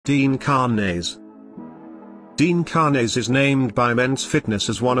Dean Karnazes. Dean Karnazes is named by Men's Fitness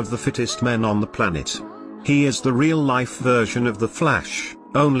as one of the fittest men on the planet. He is the real-life version of the Flash,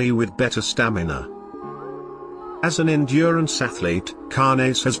 only with better stamina. As an endurance athlete,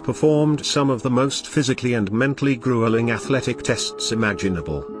 Karnazes has performed some of the most physically and mentally grueling athletic tests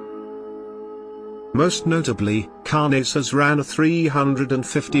imaginable. Most notably, Karnazes ran a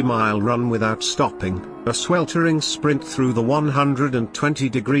 350-mile run without stopping, a sweltering sprint through the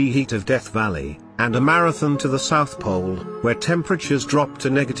 120-degree heat of Death Valley, and a marathon to the South Pole, where temperatures dropped to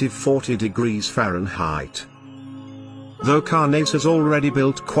 -40 degrees Fahrenheit. Though Karnazes has already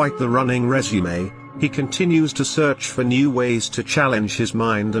built quite the running resume, he continues to search for new ways to challenge his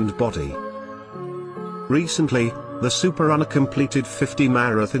mind and body. Recently, the superrunner completed 50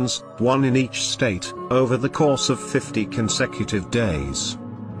 marathons, one in each state, over the course of 50 consecutive days.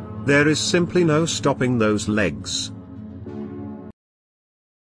 There is simply no stopping those legs.